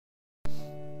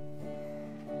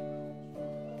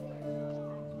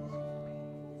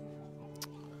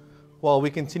Well,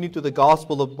 we continue through the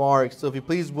Gospel of Mark. So if you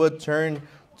please would turn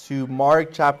to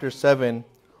Mark chapter 7.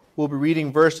 We'll be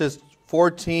reading verses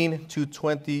 14 to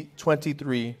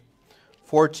 23.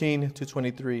 14 to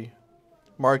 23.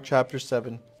 Mark chapter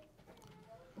 7.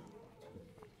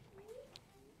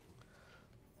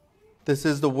 This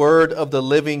is the word of the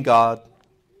living God.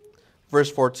 Verse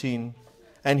 14.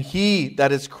 And he,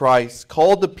 that is Christ,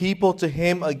 called the people to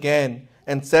him again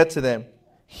and said to them,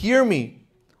 Hear me,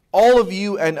 all of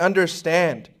you, and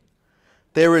understand.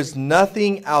 There is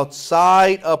nothing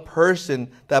outside a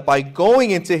person that by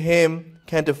going into him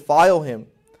can defile him.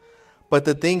 But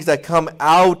the things that come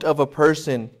out of a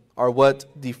person are what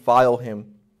defile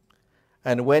him.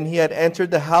 And when he had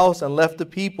entered the house and left the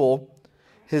people,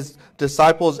 his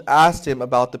disciples asked him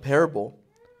about the parable.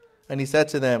 And he said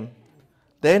to them,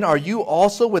 Then are you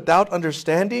also without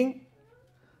understanding?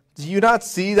 Do you not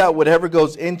see that whatever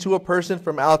goes into a person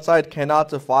from outside cannot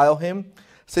defile him,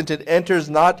 since it enters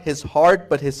not his heart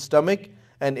but his stomach,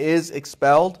 and is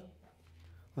expelled?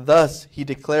 Thus he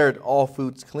declared all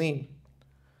foods clean.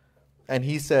 And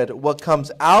he said, What comes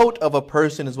out of a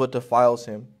person is what defiles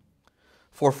him.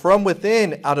 For from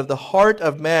within, out of the heart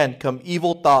of man, come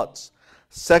evil thoughts,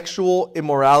 sexual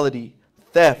immorality,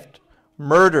 theft,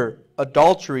 murder,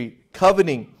 adultery,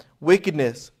 coveting,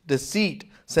 wickedness, deceit,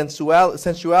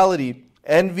 sensuality,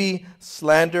 envy,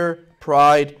 slander,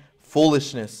 pride,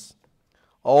 foolishness.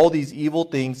 All these evil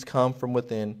things come from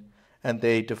within, and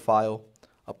they defile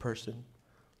a person.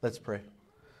 Let's pray.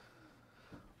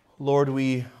 Lord,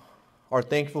 we are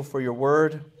thankful for your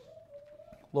word.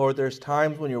 Lord, there's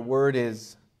times when your word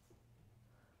is,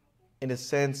 in a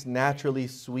sense, naturally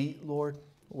sweet, Lord,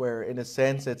 where in a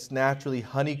sense it's naturally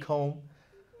honeycomb.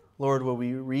 Lord, where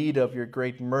we read of your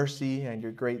great mercy and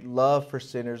your great love for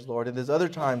sinners, Lord. And there's other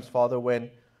times, Father,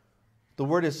 when the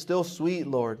word is still sweet,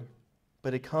 Lord,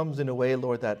 but it comes in a way,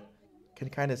 Lord, that can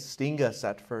kind of sting us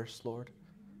at first, Lord.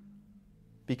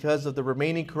 Because of the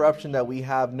remaining corruption that we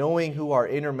have, knowing who our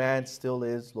inner man still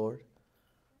is, Lord.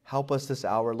 Help us this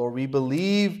hour, Lord. We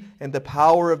believe in the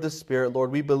power of the Spirit,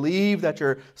 Lord. We believe that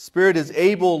your Spirit is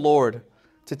able, Lord,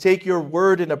 to take your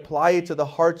word and apply it to the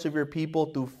hearts of your people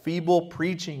through feeble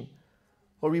preaching.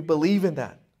 Lord, we believe in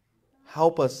that.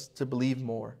 Help us to believe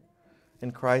more.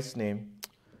 In Christ's name,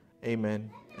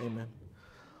 amen. Amen.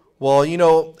 Well, you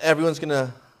know, everyone's going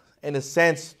to, in a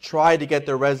sense, try to get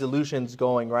their resolutions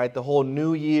going, right? The whole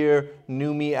new year,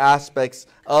 new me aspects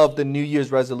of the New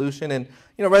Year's resolution. And,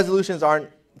 you know, resolutions aren't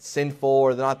sinful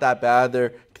or they're not that bad.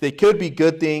 They could be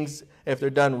good things if they're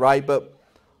done right. But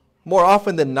more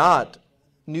often than not,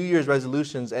 New Year's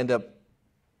resolutions end up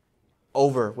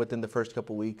over within the first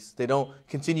couple weeks. They don't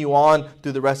continue on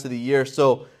through the rest of the year.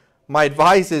 So my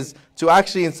advice is to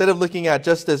actually, instead of looking at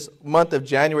just this month of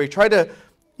January, try to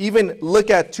even look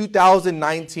at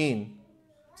 2019.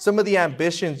 Some of the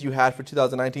ambitions you had for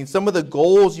 2019, some of the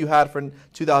goals you had for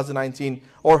 2019.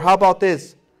 Or how about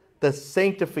this? The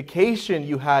sanctification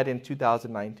you had in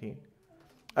 2019.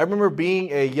 I remember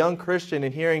being a young Christian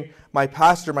and hearing my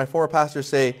former pastor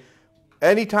say,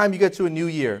 anytime you get to a new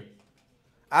year,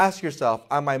 ask yourself,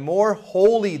 am I more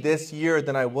holy this year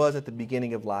than I was at the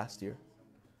beginning of last year?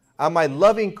 Am I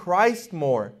loving Christ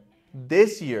more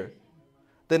this year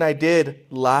than I did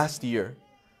last year?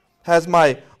 Has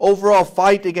my overall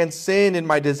fight against sin and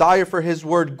my desire for His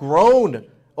Word grown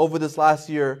over this last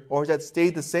year, or has that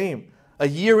stayed the same? A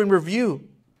year in review.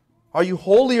 Are you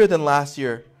holier than last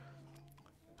year?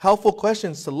 Helpful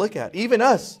questions to look at. Even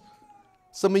us.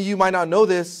 Some of you might not know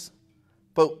this,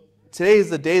 but today is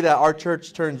the day that our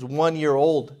church turns 1 year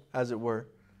old, as it were.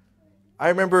 I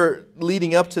remember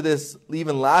leading up to this,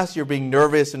 even last year, being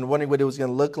nervous and wondering what it was going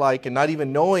to look like and not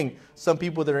even knowing some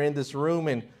people that are in this room.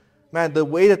 And man, the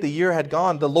way that the year had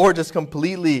gone, the Lord just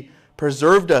completely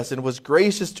preserved us and was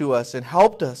gracious to us and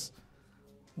helped us.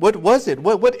 What was it?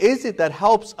 What is it that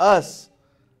helps us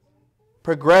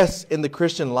progress in the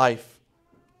Christian life?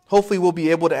 Hopefully we'll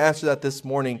be able to answer that this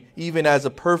morning, even as a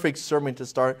perfect sermon to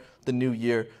start the new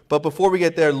year. But before we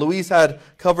get there, Luis had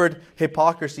covered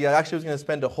hypocrisy. I actually was going to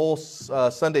spend a whole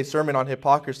Sunday sermon on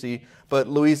hypocrisy, but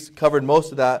Luis covered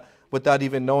most of that without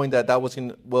even knowing that was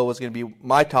going to be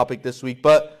my topic this week.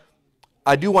 But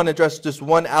I do want to address just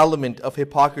one element of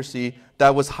hypocrisy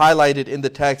that was highlighted in the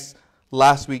text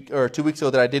last week or 2 weeks ago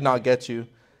that I did not get to.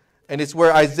 And it's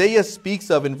where Isaiah speaks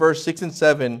of in verse 6 and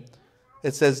 7.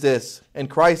 It says this, and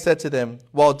Christ said to them,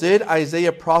 Well, did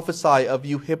Isaiah prophesy of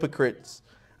you hypocrites,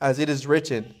 as it is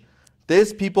written,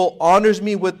 This people honors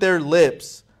me with their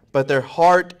lips, but their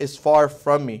heart is far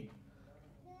from me.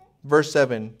 Verse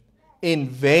 7, in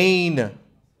vain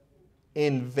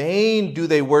do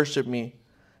they worship me,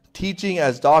 teaching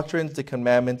as doctrines the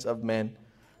commandments of men.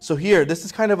 So here, this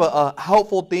is kind of a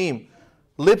helpful theme.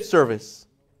 Lip service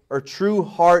or true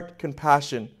heart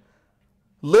compassion.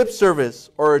 Lip service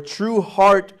or a true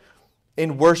heart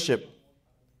in worship.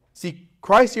 See,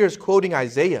 Christ here is quoting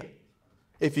Isaiah.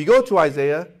 If you go to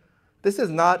Isaiah, this is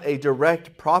not a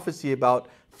direct prophecy about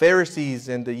Pharisees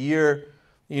in the year,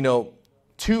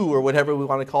 2 or whatever we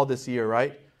want to call this year,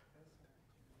 right?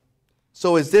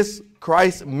 So is this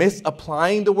Christ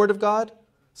misapplying the word of God?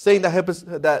 Saying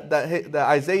that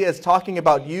Isaiah is talking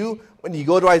about you. When you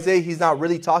go to Isaiah, he's not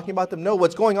really talking about them. No,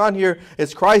 what's going on here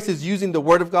is Christ is using the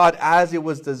word of God as it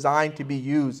was designed to be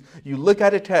used. You look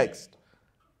at a text,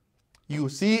 you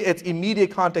see its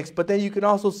immediate context, but then you can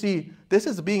also see this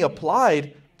is being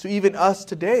applied to even us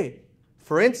today.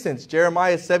 For instance,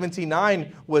 Jeremiah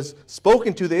 17:9 was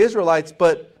spoken to the Israelites,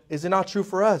 but is it not true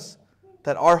for us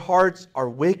that our hearts are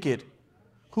wicked?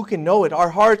 Who can know it? Our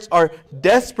hearts are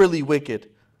desperately wicked.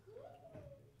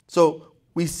 So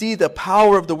we see the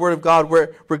power of the Word of God,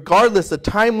 where regardless the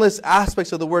timeless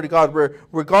aspects of the Word of God, where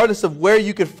regardless of where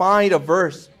you could find a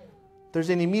verse, there's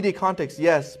an immediate context,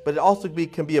 yes, but it also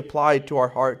can be applied to our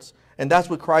hearts. And that's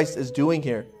what Christ is doing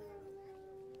here.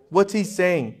 What's he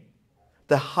saying?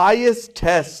 The highest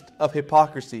test of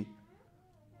hypocrisy.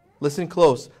 Listen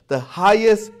close. The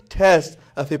highest test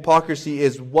of hypocrisy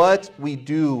is what we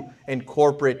do in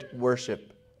corporate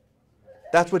worship.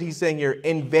 That's what he's saying here.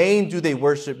 In vain do they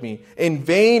worship me. In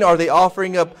vain are they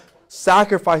offering up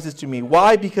sacrifices to me.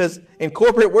 Why? Because in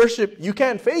corporate worship, you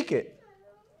can't fake it.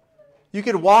 You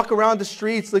could walk around the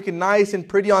streets looking nice and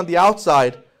pretty on the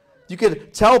outside. You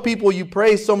could tell people you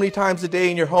pray so many times a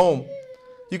day in your home.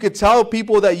 You could tell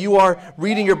people that you are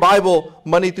reading your Bible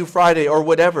Monday through Friday or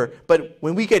whatever. But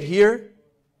when we get here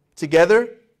together,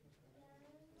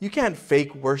 you can't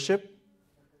fake worship.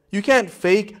 You can't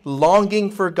fake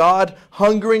longing for God,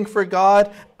 hungering for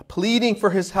God, pleading for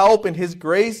His help and His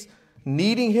grace,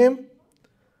 needing Him.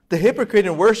 The hypocrite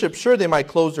in worship, sure, they might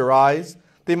close their eyes.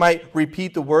 They might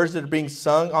repeat the words that are being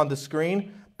sung on the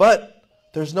screen, but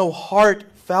there's no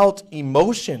heartfelt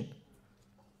emotion.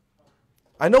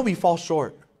 I know we fall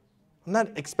short. I'm not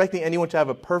expecting anyone to have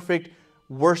a perfect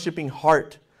worshiping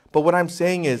heart, but what I'm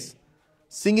saying is,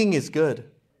 singing is good.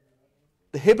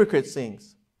 The hypocrite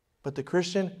sings, but the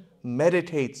Christian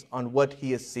meditates on what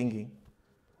he is singing.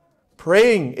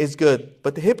 Praying is good,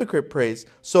 but the hypocrite prays.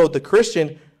 So the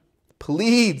Christian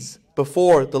pleads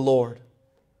before the Lord.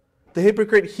 The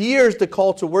hypocrite hears the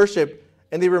call to worship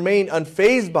and they remain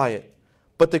unfazed by it.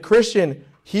 But the Christian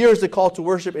hears the call to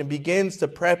worship and begins to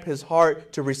prep his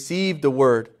heart to receive the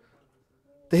word.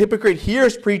 The hypocrite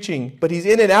hears preaching, but he's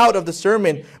in and out of the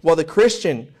sermon, while the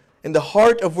Christian in the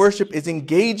heart of worship is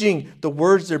engaging the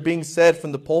words that are being said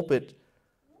from the pulpit.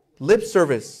 Lip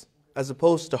service as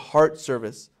opposed to heart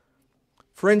service.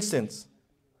 For instance,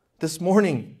 this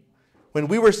morning, when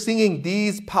we were singing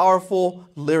these powerful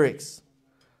lyrics,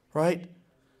 right?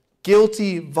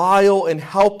 Guilty, vile, and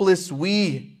helpless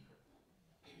we.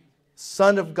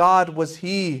 Son of God was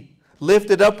He.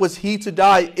 Lifted up was He to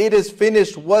die. It is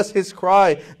finished was His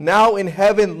cry. Now in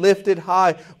heaven lifted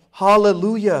high.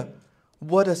 Hallelujah.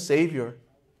 What a Savior.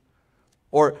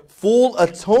 Or full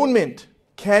atonement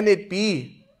can it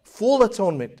be? Full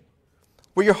atonement.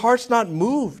 Where your heart's not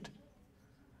moved.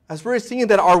 As we're singing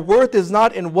that our worth is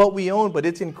not in what we own, but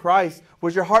it's in Christ.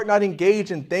 Was your heart not engaged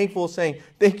and thankful, saying,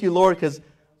 thank you, Lord, because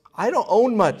I don't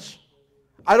own much.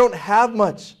 I don't have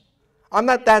much. I'm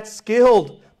not that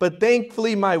skilled. But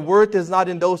thankfully, my worth is not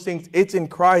in those things. It's in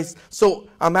Christ. So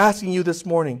I'm asking you this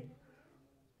morning,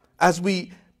 as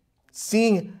we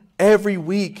sing every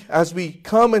week, as we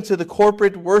come into the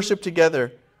corporate worship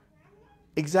together,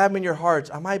 examine your hearts.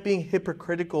 Am I being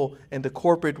hypocritical in the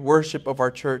corporate worship of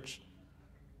our church?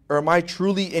 Or am I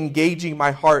truly engaging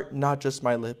my heart, not just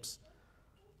my lips?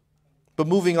 But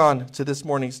moving on to this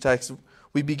morning's text,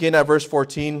 we begin at verse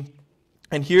 14.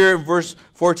 And here in verse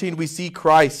 14, we see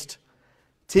Christ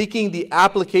taking the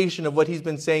application of what He's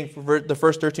been saying for the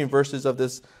first 13 verses of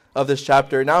this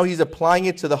chapter. Now He's applying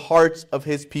it to the hearts of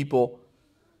His people.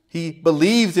 He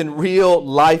believes in real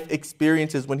life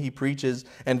experiences when He preaches.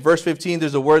 And verse 15,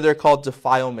 there's a word there called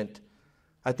defilement.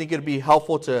 I think it'd be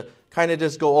helpful to kind of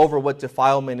just go over what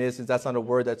defilement is, since that's not a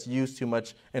word that's used too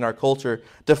much in our culture.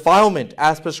 Defilement,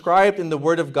 as prescribed in the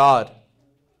Word of God,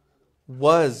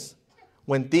 was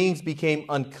when things became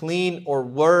unclean or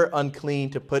were unclean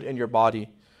to put in your body,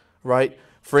 right?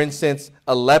 For instance,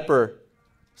 a leper,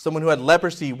 someone who had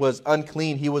leprosy was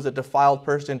unclean. He was a defiled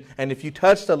person. And if you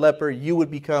touched a leper, you would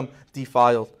become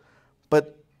defiled.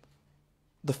 But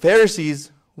the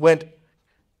Pharisees went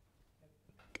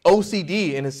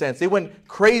OCD in a sense. They went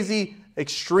crazy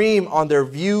extreme on their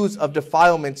views of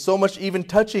defilement, so much even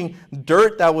touching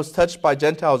dirt that was touched by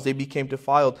Gentiles, they became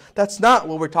defiled. That's not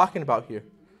what we're talking about here,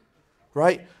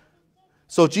 right?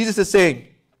 So Jesus is saying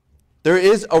there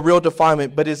is a real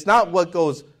defilement, but it's not what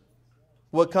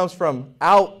comes from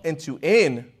out into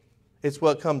in. It's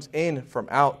what comes in from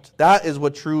out. That is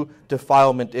what true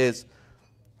defilement is.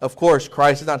 Of course,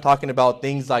 Christ is not talking about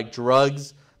things like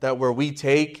drugs that where we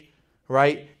take,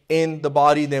 right, in the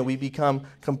body, then we become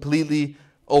completely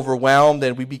overwhelmed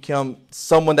and we become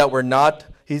someone that we're not.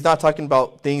 He's not talking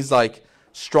about things like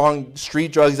strong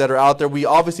street drugs that are out there. We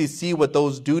obviously see what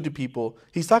those do to people.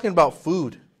 He's talking about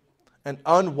food and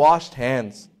unwashed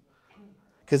hands.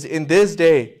 Because in this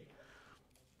day,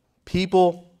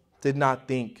 people did not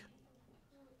think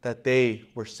that they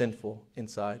were sinful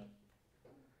inside.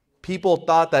 People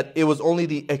thought that it was only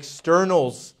the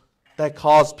externals that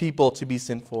caused people to be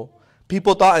sinful.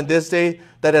 People thought in this day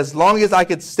that as long as I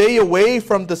could stay away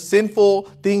from the sinful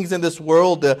things in this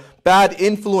world, the bad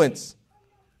influence,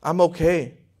 I'm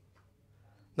okay.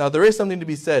 Now, there is something to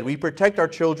be said. We protect our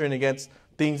children against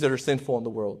things that are sinful in the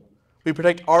world. We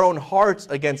protect our own hearts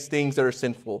against things that are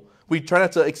sinful. We try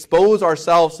not to expose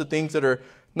ourselves to things that are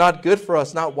not good for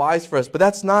us, not wise for us. But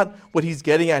that's not what he's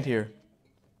getting at here.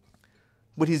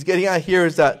 What he's getting at here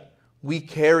is that we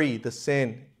carry the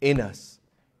sin in us.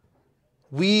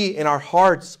 We, in our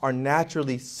hearts, are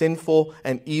naturally sinful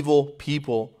and evil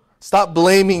people. Stop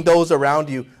blaming those around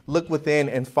you. Look within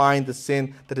and find the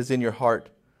sin that is in your heart.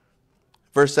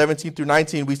 Verse 17 through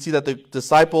 19, we see that the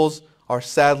disciples are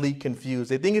sadly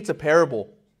confused. They think it's a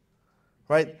parable,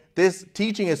 right? This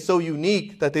teaching is so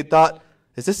unique that they thought,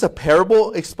 is this a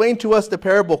parable? Explain to us the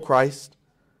parable, Christ.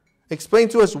 Explain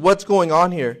to us what's going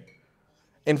on here.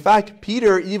 In fact,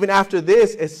 Peter, even after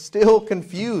this, is still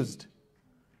confused.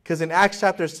 Because in Acts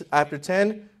chapter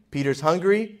 10, Peter's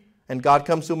hungry, and God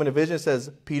comes to him in a vision and says,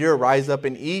 Peter, rise up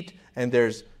and eat, and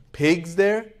there's pigs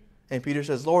there. And Peter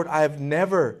says, Lord, I have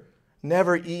never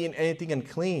eaten anything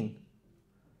unclean.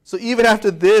 So even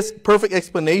after this perfect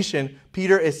explanation,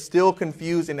 Peter is still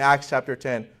confused in Acts chapter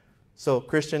 10. So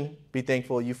Christian, be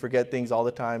thankful. You forget things all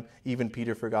the time. Even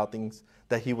Peter forgot things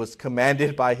that he was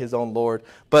commanded by his own Lord.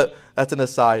 But that's an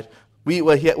aside.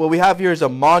 What we have here is a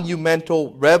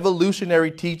monumental,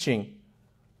 revolutionary teaching.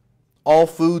 All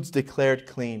foods declared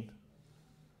clean.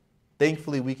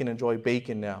 Thankfully, we can enjoy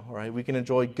bacon now, right? We can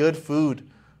enjoy good food,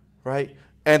 right?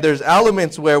 And there's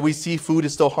elements where we see food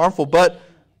is still harmful, but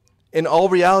in all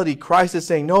reality, Christ is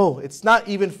saying, no, it's not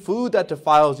even food that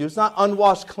defiles you. It's not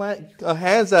unwashed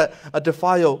hands that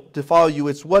defile you.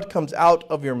 It's what comes out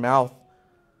of your mouth.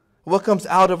 What comes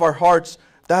out of our hearts.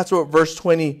 That's what verse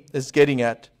 20 is getting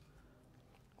at.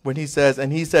 When he says,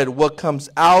 and he said, what comes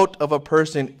out of a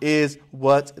person is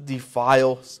what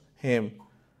defiles him.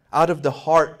 Out of the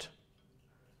heart.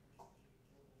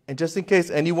 And just in case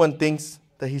anyone thinks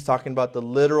that he's talking about the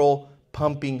literal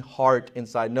pumping heart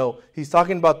inside. No, he's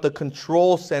talking about the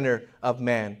control center of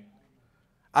man.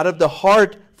 Out of the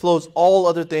heart flows all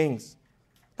other things.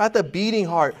 Not the beating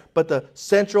heart, but the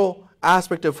central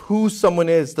aspect of who someone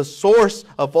is, the source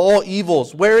of all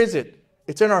evils. Where is it?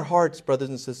 It's in our hearts, brothers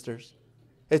and sisters.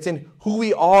 It's in who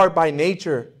we are by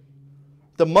nature.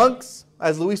 The monks,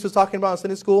 as Luis was talking about in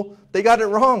Sunday school, they got it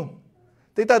wrong.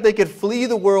 They thought they could flee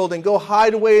the world and go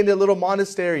hide away in their little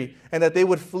monastery and that they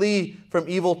would flee from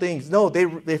evil things. No,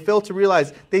 they failed to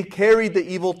realize they carried the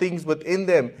evil things within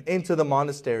them into the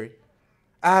monastery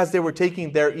as they were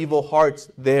taking their evil hearts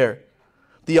there.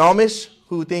 The Amish,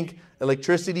 who think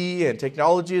electricity and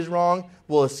technology is wrong,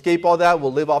 will escape all that,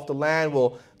 will live off the land,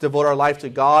 will devote our life to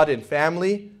God and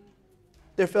family.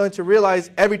 They're failing to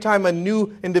realize every time a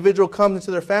new individual comes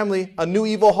into their family, a new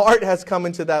evil heart has come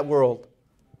into that world.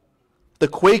 The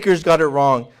Quakers got it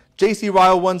wrong. J.C.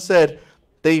 Ryle once said,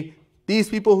 these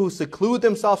people who seclude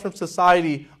themselves from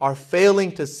society are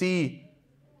failing to see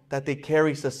that they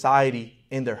carry society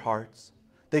in their hearts.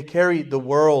 They carry the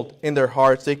world in their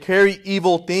hearts. They carry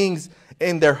evil things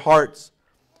in their hearts.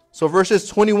 So verses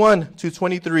 21 to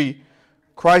 23,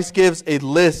 Christ gives a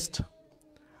list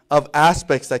of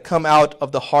aspects that come out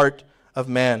of the heart of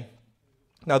man.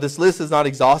 Now this list is not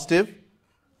exhaustive,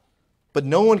 but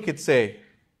no one could say,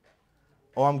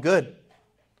 oh, I'm good.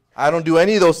 I don't do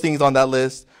any of those things on that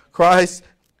list. Christ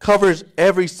covers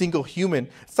every single human.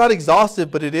 It's not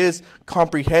exhaustive, but it is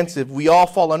comprehensive. We all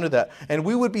fall under that. And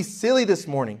we would be silly this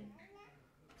morning.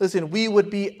 Listen, we would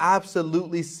be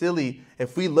absolutely silly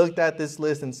if we looked at this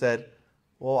list and said,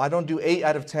 well, I don't do 8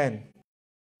 out of 10.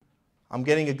 I'm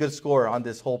getting a good score on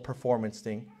this whole performance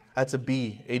thing. That's a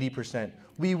B, 80%.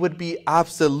 We would be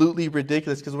absolutely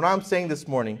ridiculous because what I'm saying this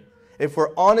morning, if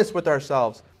we're honest with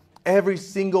ourselves, Every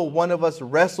single one of us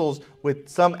wrestles with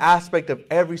some aspect of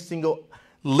every single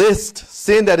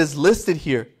sin that is listed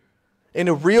here in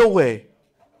a real way.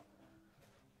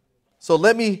 So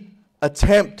let me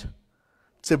attempt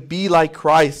to be like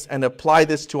Christ and apply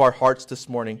this to our hearts this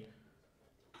morning.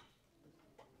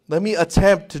 Let me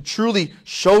attempt to truly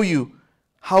show you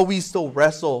how we still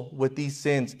wrestle with these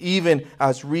sins, even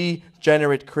as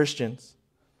regenerate Christians,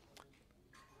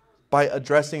 by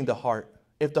addressing the heart.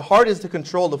 If the heart is the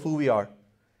control of who we are,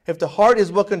 if the heart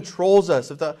is what controls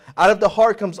us, out of the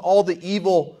heart comes all the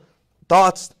evil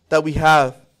thoughts that we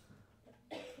have,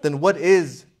 then what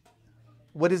is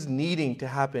needing to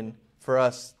happen for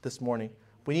us this morning?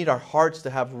 We need our hearts to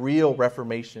have real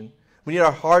reformation. We need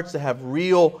our hearts to have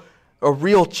a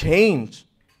real change.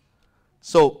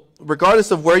 So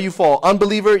regardless of where you fall,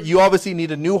 unbeliever, you obviously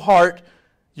need a new heart.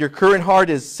 Your current heart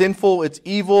is sinful, it's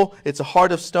evil, it's a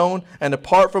heart of stone, and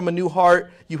apart from a new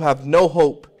heart, you have no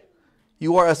hope.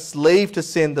 You are a slave to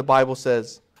sin, the Bible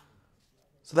says.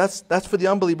 So that's for the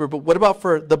unbeliever, but what about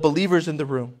for the believers in the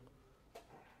room?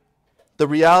 The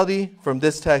reality from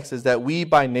this text is that we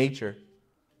by nature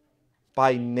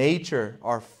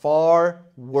are far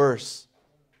worse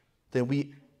than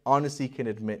we honestly can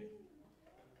admit.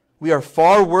 We are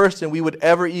far worse than we would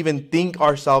ever even think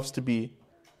ourselves to be.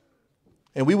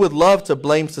 And we would love to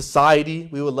blame society.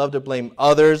 We would love to blame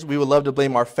others. We would love to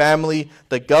blame our family,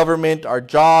 the government, our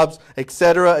jobs,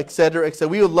 etc., etc., etc.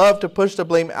 We would love to push the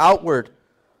blame outward.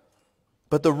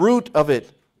 But the root of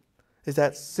it is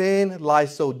that sin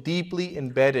lies so deeply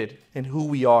embedded in who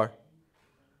we are.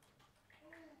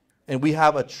 And we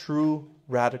have a true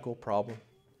radical problem.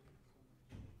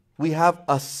 We have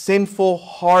a sinful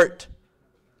heart,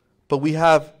 but we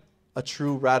have a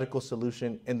true radical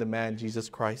solution in the man Jesus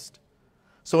Christ.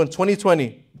 So in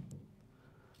 2020,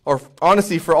 or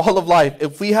honestly for all of life,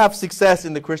 if we have success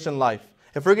in the Christian life,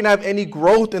 if we're going to have any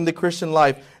growth in the Christian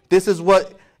life, this is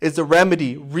what is the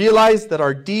remedy. Realize that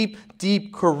our deep,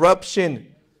 deep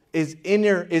corruption is in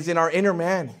our inner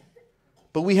man.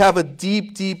 But we have a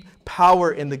deep, deep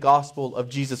power in the gospel of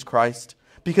Jesus Christ.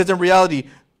 Because in reality,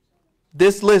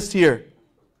 this list here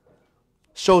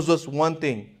shows us one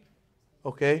thing.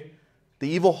 Okay? The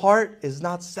evil heart is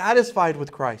not satisfied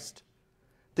with Christ.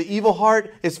 The evil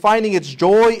heart is finding its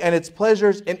joy and its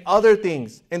pleasures in other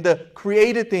things, in the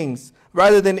created things,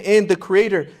 rather than in the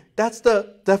Creator. That's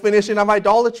the definition of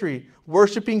idolatry.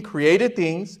 Worshipping created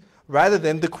things rather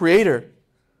than the Creator.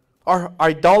 Our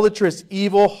idolatrous,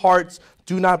 evil hearts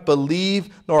do not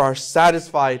believe nor are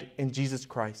satisfied in Jesus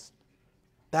Christ.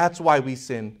 That's why we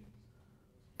sin.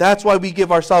 That's why we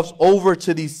give ourselves over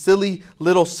to these silly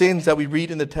little sins that we read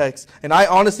in the text. And I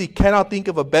honestly cannot think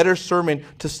of a better sermon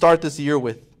to start this year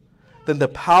with than the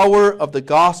power of the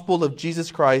gospel of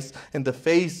Jesus Christ in the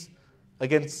face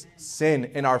against sin,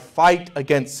 in our fight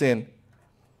against sin.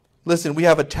 Listen, we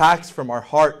have attacks from our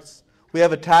hearts. We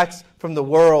have attacks from the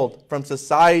world, from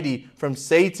society, from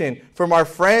Satan, from our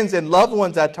friends and loved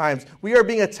ones at times. We are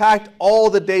being attacked all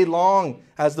the day long,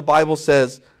 as the Bible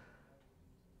says.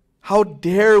 How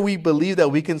dare we believe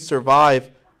that we can survive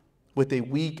with a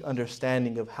weak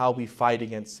understanding of how we fight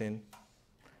against sin?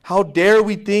 How dare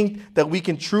we think that we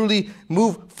can truly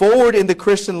move forward in the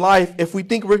Christian life if we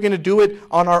think we're going to do it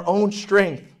on our own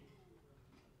strength?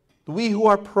 We who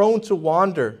are prone to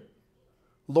wander,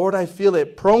 Lord, I feel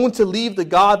it, prone to leave the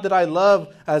God that I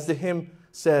love, as the hymn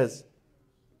says.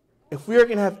 If we are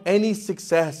going to have any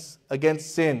success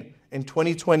against sin in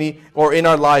 2020 or in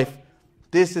our life,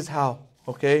 this is how.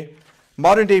 Okay?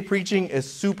 Modern day preaching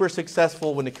is super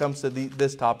successful when it comes to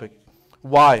this topic.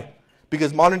 Why?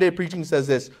 Because modern day preaching says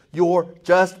this: you're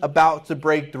just about to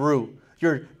break through.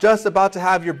 You're just about to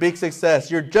have your big success.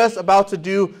 You're just about to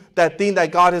do that thing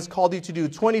that God has called you to do.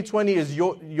 2020 is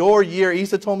your year.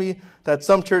 Isa told me that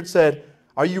some church said,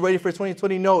 are you ready for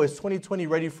 2020? No, it's 2020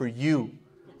 ready for you.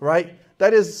 Right?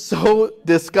 That is so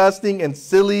disgusting and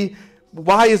silly.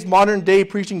 Why is modern day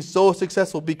preaching so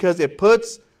successful? Because it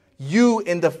puts you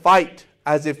in the fight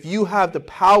as if you have the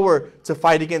power to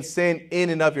fight against sin in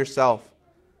and of yourself.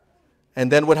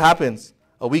 And then what happens?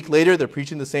 A week later, they're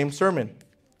preaching the same sermon.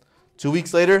 2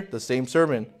 weeks later, the same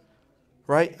sermon.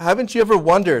 Right? Haven't you ever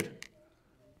wondered,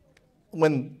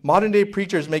 when modern day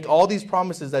preachers make all these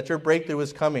promises that your breakthrough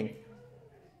is coming,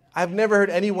 I've never heard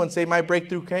anyone say my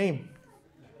breakthrough came.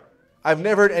 I've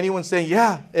never heard anyone say,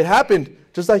 yeah, it happened.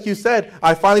 Just like you said,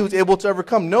 I finally was able to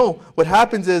overcome. No, what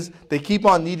happens is they keep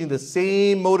on needing the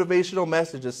same motivational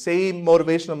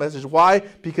message. Why?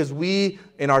 Because we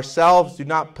in ourselves do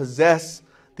not possess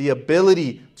the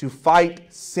ability to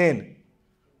fight sin.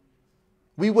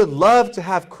 We would love to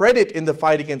have credit in the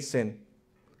fight against sin.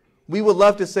 We would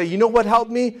love to say, you know what helped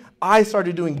me? I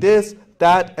started doing this,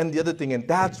 that, and the other thing, and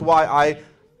that's why I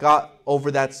got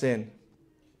over that sin.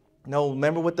 No,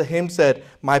 remember what the hymn said.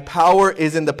 My power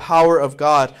is in the power of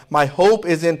God. My hope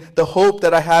is in the hope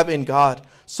that I have in God.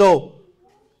 So,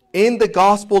 in the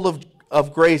gospel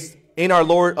of grace, in our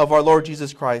Lord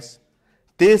Jesus Christ,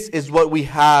 this is what we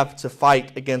have to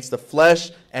fight against the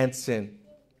flesh and sin.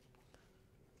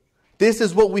 This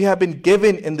is what we have been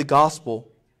given in the gospel.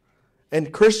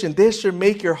 And Christian, this should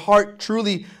make your heart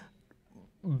truly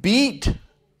beat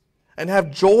and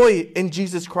have joy in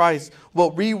Jesus Christ.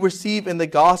 What we receive in the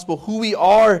gospel, who we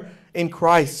are in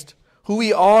Christ, who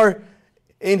we are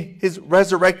in His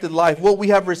resurrected life, what we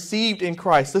have received in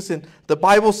Christ. Listen, the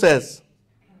Bible says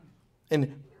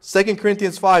in 2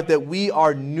 Corinthians 5 that we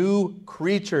are new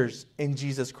creatures in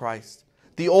Jesus Christ.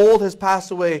 The old has passed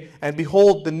away, and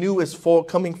behold, the new is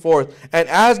coming forth. And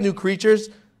as new creatures,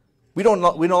 we no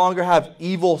longer have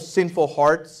evil, sinful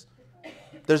hearts.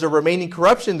 There's a remaining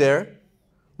corruption there.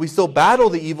 We still battle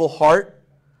the evil heart,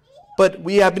 but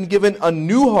we have been given a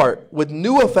new heart with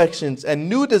new affections and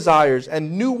new desires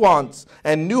and new wants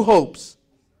and new hopes.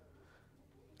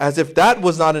 As if that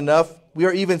was not enough, we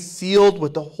are even sealed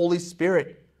with the Holy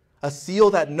Spirit, a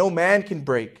seal that no man can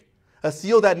break, a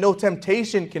seal that no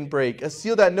temptation can break, a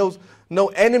seal that no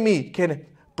enemy can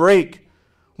break.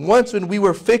 Once when we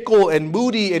were fickle and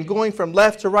moody and going from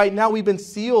left to right, now we've been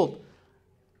sealed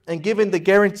and given the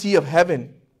guarantee of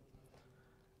heaven.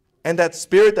 And that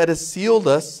Spirit that has sealed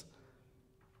us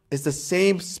is the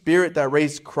same Spirit that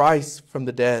raised Christ from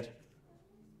the dead.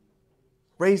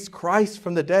 Raised Christ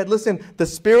from the dead. Listen, the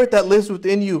Spirit that lives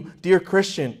within you, dear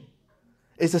Christian,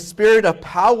 is a spirit of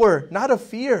power, not of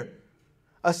fear.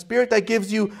 A spirit that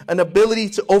gives you an ability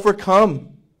to overcome.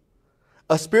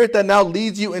 A spirit that now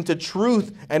leads you into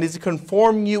truth and is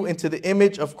conforming you into the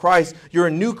image of Christ. You're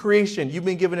a new creation. You've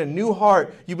been given a new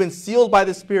heart. You've been sealed by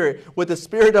the Spirit with the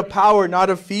spirit of power, not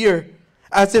of fear.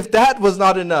 As if that was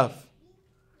not enough.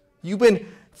 You've been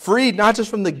freed not just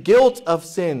from the guilt of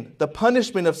sin, the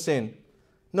punishment of sin.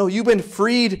 No, you've been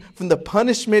freed from the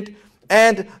punishment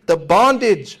and the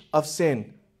bondage of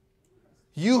sin.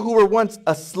 You who were once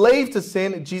a slave to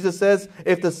sin, Jesus says,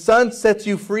 if the Son sets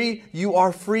you free, you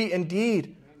are free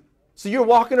indeed. So you're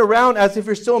walking around as if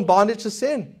you're still in bondage to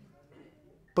sin.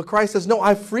 But Christ says, no,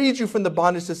 I freed you from the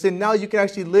bondage to sin. Now you can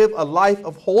actually live a life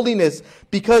of holiness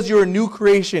because you're a new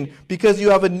creation, because you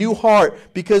have a new heart,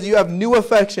 because you have new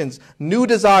affections, new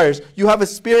desires. You have a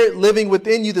spirit living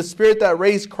within you. The Spirit that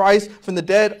raised Christ from the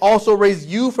dead also raised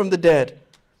you from the dead.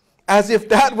 As if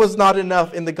that was not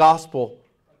enough in the gospel.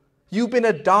 You've been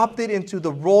adopted into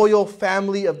the royal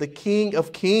family of the King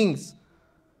of Kings.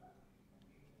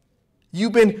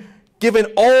 You've been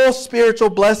given all spiritual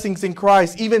blessings in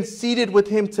Christ, even seated with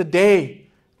Him today,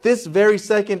 this very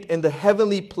second in the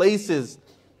heavenly places.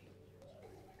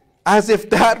 As if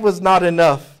that was not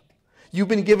enough. You've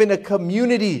been given a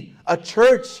community, a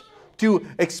church to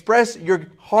express your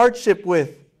hardship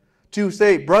with, to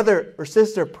say, brother or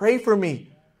sister, pray for me.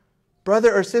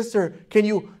 Brother or sister, can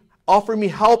you offer me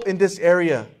help in this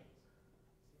area?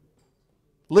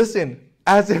 Listen,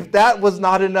 as if that was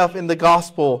not enough in the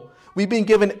gospel, we've been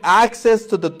given access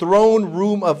to the throne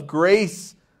room of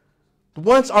grace.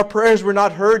 Once our prayers were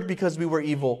not heard because we were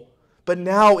evil. But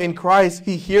now in Christ,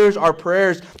 He hears our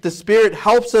prayers. The Spirit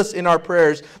helps us in our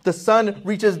prayers. The Son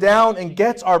reaches down and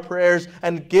gets our prayers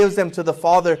and gives them to the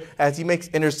Father as He makes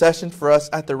intercession for us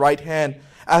at the right hand.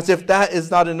 As if that is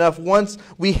not enough. Once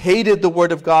we hated the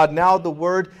Word of God, now the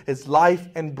Word is life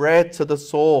and bread to the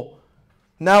soul.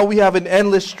 Now we have an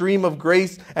endless stream of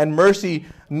grace and mercy.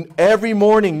 Every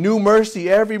morning, new mercy.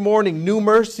 Every morning, new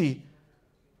mercy.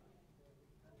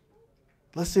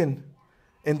 Listen,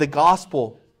 in the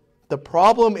gospel, the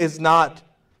problem is not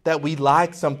that we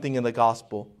lack something in the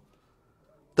gospel.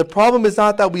 The problem is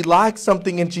not that we lack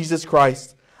something in Jesus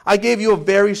Christ. I gave you a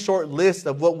very short list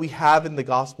of what we have in the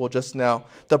gospel just now.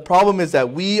 The problem is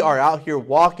that we are out here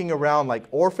walking around like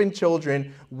orphan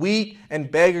children, weak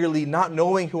and beggarly, not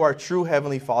knowing who our true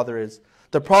Heavenly Father is.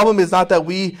 The problem is not that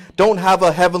we don't have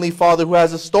a Heavenly Father who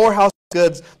has a storehouse of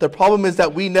goods. The problem is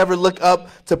that we never look up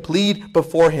to plead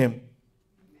before Him.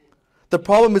 The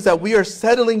problem is that we are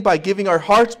settling by giving our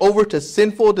hearts over to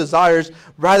sinful desires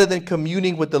rather than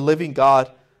communing with the living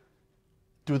God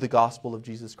through the gospel of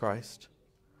Jesus Christ.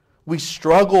 We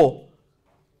struggle,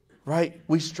 right?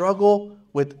 We struggle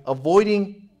with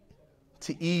avoiding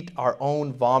to eat our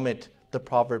own vomit, the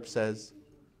proverb says.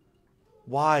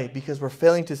 Why? Because we're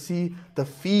failing to see the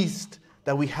feast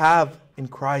that we have in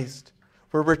Christ.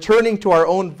 We're returning to our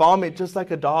own vomit just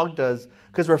like a dog does,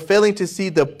 because we're failing to see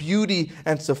the beauty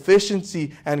and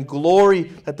sufficiency and glory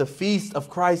that the feast of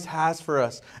Christ has for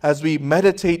us as we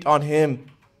meditate on Him.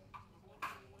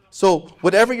 So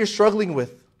whatever you're struggling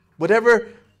with, whatever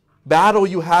battle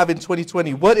you have in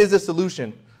 2020, what is the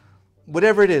solution?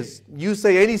 Whatever it is, you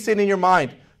say any sin in your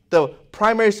mind, the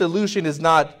primary solution is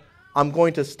not, I'm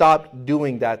going to stop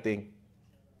doing that thing.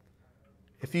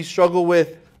 If you struggle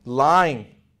with lying,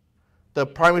 the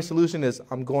primary solution is,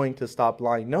 I'm going to stop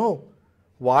lying. No.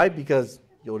 Why? Because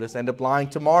you'll just end up lying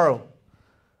tomorrow.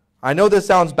 I know this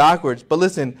sounds backwards, but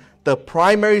listen, the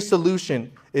primary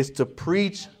solution is to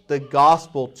preach the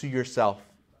gospel to yourself.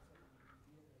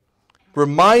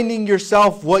 Reminding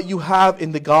yourself what you have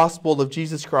in the gospel of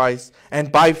Jesus Christ,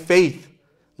 and by faith,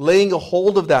 laying a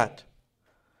hold of that,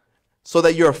 so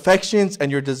that your affections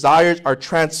and your desires are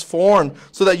transformed,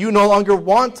 so that you no longer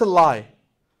want to lie,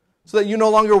 so that you no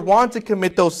longer want to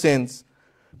commit those sins.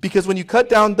 Because when you cut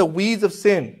down the weeds of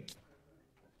sin,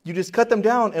 you just cut them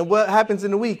down, and what happens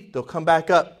in a week? They'll come back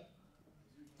up.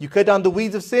 You cut down the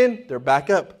weeds of sin, they're back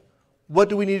up. What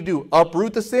do we need to do?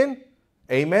 Uproot the sin?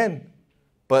 Amen.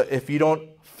 But if you don't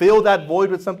fill that void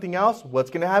with something else, what's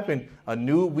going to happen? A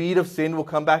new weed of sin will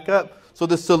come back up. So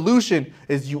the solution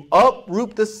is you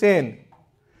uproot the sin.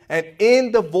 And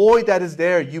in the void that is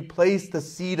there, you place the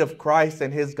seed of Christ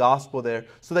and His gospel there,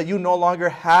 so that you no longer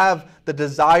have the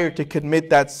desire to commit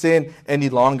that sin any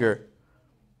longer.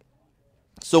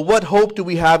 So what hope do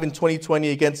we have in 2020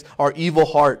 against our evil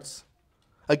hearts?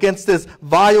 Against this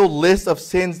vile list of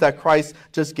sins that Christ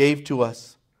just gave to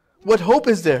us? What hope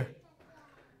is there?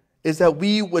 Is that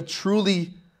we would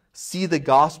truly see the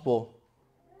gospel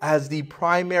as the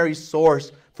primary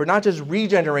source for not just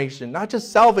regeneration, not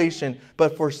just salvation,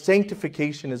 but for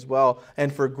sanctification as well,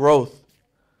 and for growth.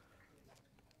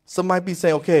 Some might be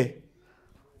saying, okay,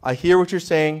 I hear what you're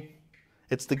saying.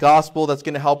 It's the gospel that's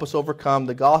going to help us overcome,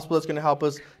 the gospel that's going to help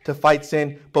us to fight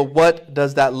sin. But what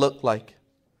does that look like?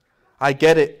 I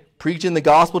get it. Preaching the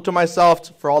gospel to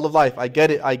myself for all of life. I get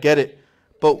it.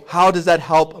 But how does that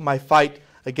help my fight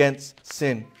against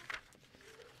sin?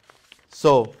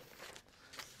 So,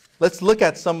 let's look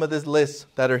at some of these lists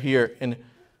that are here and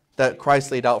that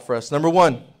Christ laid out for us. Number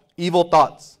 1, evil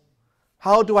thoughts.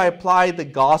 How do I apply the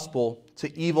gospel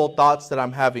to evil thoughts that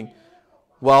I'm having?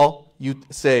 Well, you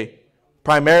say,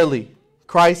 primarily,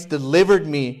 Christ delivered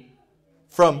me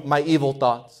from my evil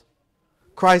thoughts.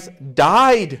 Christ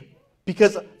died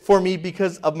for me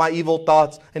because of my evil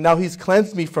thoughts, and now He's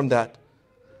cleansed me from that.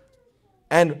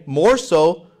 And more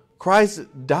so, Christ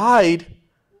died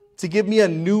to give me a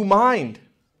new mind,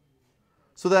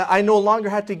 so that I no longer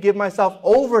had to give myself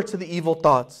over to the evil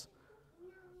thoughts.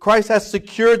 Christ has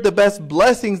secured the best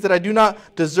blessings that I do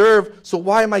not deserve, so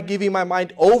why am I giving my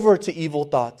mind over to evil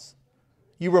thoughts?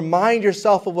 You remind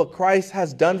yourself of what Christ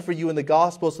has done for you in the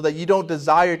gospel so that you don't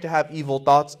desire to have evil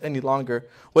thoughts any longer.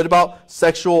 What about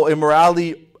sexual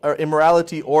immorality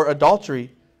or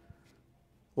adultery?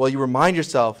 Well, you remind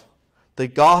yourself, the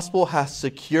gospel has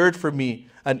secured for me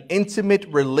an intimate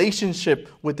relationship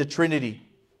with the Trinity,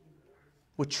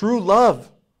 with true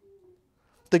love.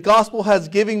 The gospel has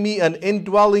given me an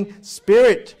indwelling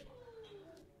spirit.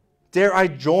 Dare I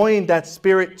join that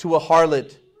spirit to a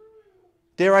harlot?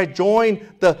 Dare I join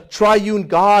the triune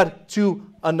God to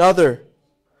another?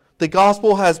 The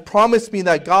gospel has promised me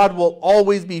that God will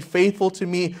always be faithful to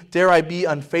me. Dare I be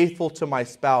unfaithful to my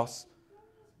spouse?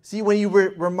 See, when you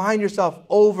remind yourself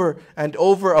over and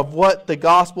over of what the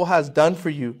gospel has done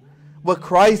for you, what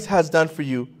Christ has done for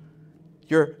you,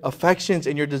 your affections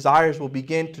and your desires will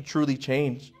begin to truly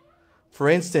change. For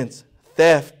instance,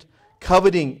 theft,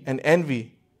 coveting, and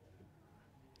envy.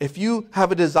 If you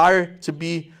have a desire to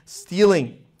be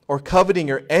stealing or coveting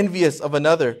or envious of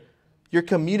another, you're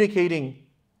communicating,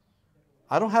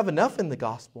 I don't have enough in the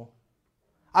gospel.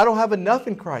 I don't have enough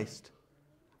in Christ.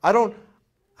 I don't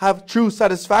have true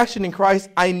satisfaction in Christ.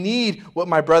 I need what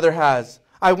my brother has.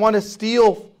 I want to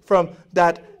steal from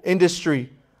that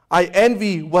industry. I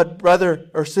envy what brother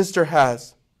or sister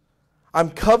has. I'm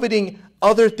coveting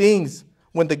other things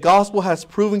when the gospel has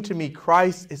proven to me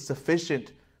Christ is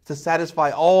sufficient to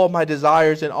satisfy all my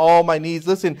desires and all my needs.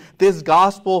 Listen, this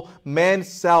gospel, men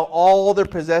sell all their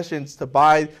possessions to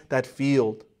buy that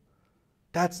field.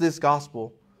 That's this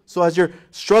gospel. So as you're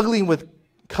struggling with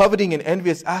coveting and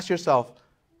envious, ask yourself,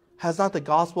 has not the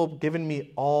gospel given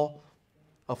me all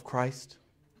of Christ?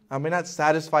 Am I not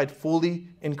satisfied fully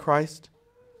in Christ?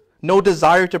 No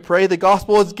desire to pray. The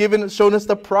gospel has shown us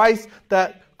the price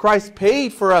that Christ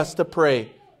paid for us to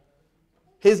pray.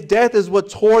 His death is what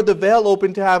tore the veil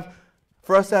open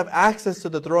for us to have access to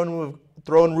the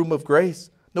throne room of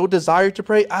grace. No desire to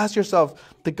pray? Ask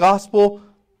yourself, the gospel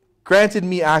granted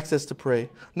me access to pray.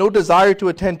 No desire to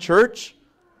attend church?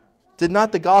 Did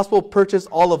not the gospel purchase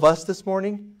all of us this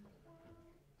morning?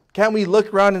 Can't we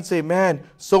look around and say, man,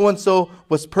 so-and-so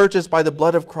was purchased by the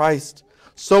blood of Christ.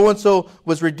 So-and-so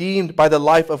was redeemed by the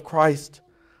life of Christ.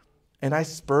 And I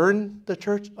spurn the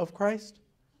church of Christ?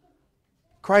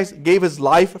 Christ gave his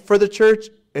life for the church,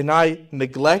 and I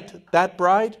neglect that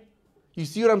bride? You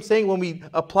see what I'm saying? When we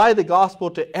apply the gospel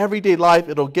to everyday life,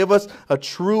 it'll give us a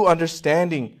true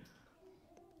understanding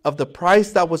of the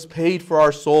price that was paid for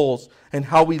our souls and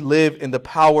how we live in the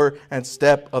power and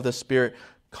step of the Spirit.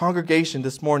 Congregation,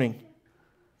 this morning,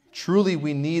 truly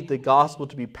we need the gospel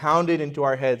to be pounded into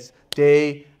our heads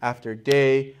day after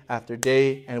day after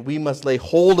day, and we must lay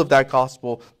hold of that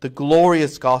gospel, the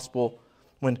glorious gospel,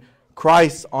 when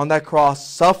Christ on that cross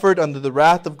suffered under the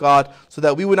wrath of God so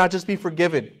that we would not just be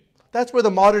forgiven. That's where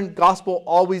the modern gospel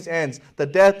always ends, the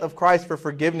death of Christ for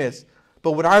forgiveness.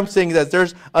 But what I'm saying is that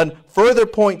there's a further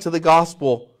point to the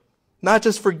gospel. Not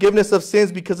just forgiveness of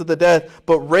sins because of the death,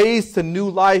 but raised to new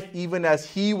life even as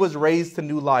he was raised to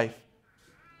new life.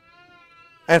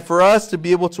 And for us to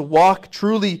be able to walk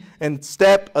truly in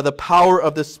step of the power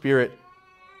of the Spirit.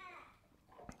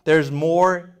 There's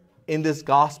more in this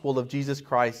gospel of Jesus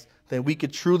Christ than we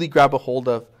could truly grab a hold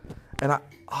of. And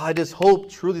I just hope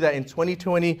truly that in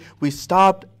 2020 we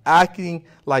stopped acting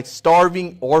like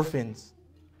starving orphans.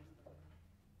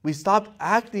 We stop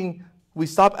acting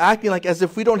like as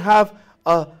if we don't have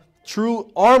a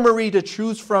true armory to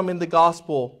choose from in the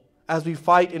gospel as we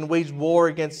fight and wage war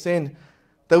against sin.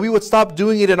 That we would stop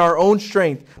doing it in our own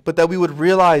strength, but that we would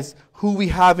realize who we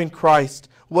have in Christ,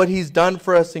 what he's done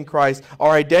for us in Christ,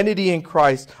 our identity in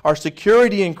Christ, our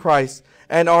security in Christ,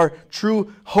 and our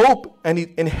true hope and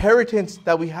inheritance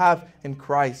that we have in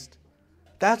Christ.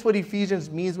 That's what Ephesians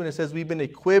means when it says we've been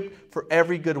equipped for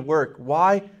every good work.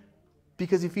 Why?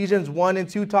 Because Ephesians 1 and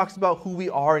 2 talks about who we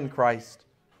are in Christ,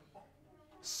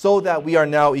 so that we are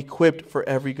now equipped for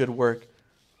every good work.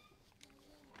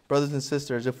 Brothers and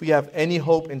sisters, if we have any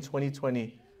hope in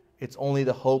 2020, it's only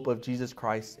the hope of Jesus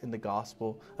Christ in the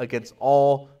gospel against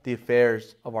all the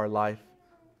affairs of our life.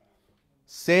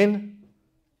 Sin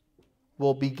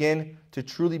will begin to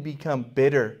truly become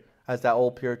bitter, as that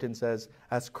old Puritan says,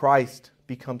 as Christ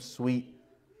becomes sweet.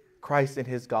 Christ in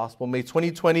his gospel. May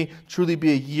 2020 truly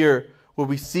be a year where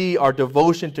we see our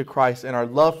devotion to Christ and our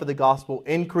love for the gospel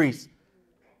increase.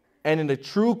 And in a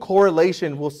true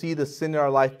correlation, we'll see the sin in our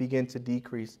life begin to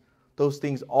decrease. Those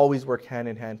things always work hand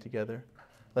in hand together.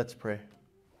 Let's pray.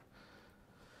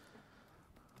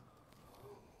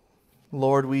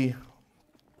 Lord, we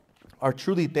are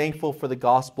truly thankful for the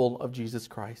gospel of Jesus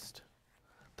Christ.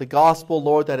 The gospel,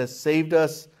 Lord, that has saved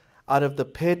us out of the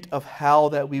pit of hell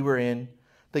that we were in.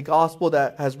 The gospel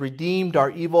that has redeemed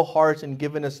our evil hearts and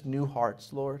given us new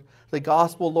hearts, Lord. The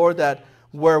gospel, Lord, that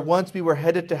where once we were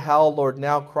headed to hell, Lord,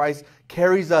 now Christ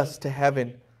carries us to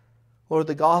heaven. Lord,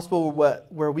 the gospel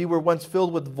where we were once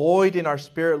filled with void in our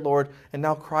spirit, Lord, and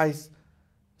now Christ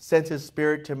sends his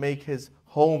Spirit to make his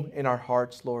home in our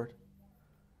hearts, Lord.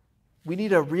 We need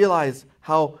to realize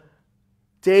how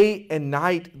day and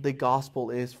night the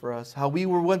gospel is for us. How we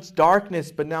were once darkness,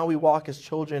 but now we walk as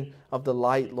children of the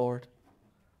light, Lord.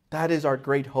 That is our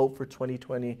great hope for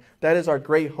 2020. That is our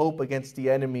great hope against the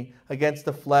enemy, against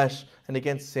the flesh, and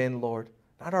against sin, Lord.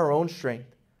 Not our own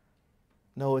strength.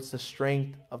 No, it's the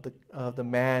strength of the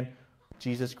man,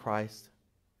 Jesus Christ,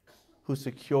 who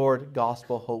secured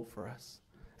gospel hope for us.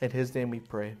 In his name we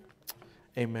pray.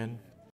 Amen.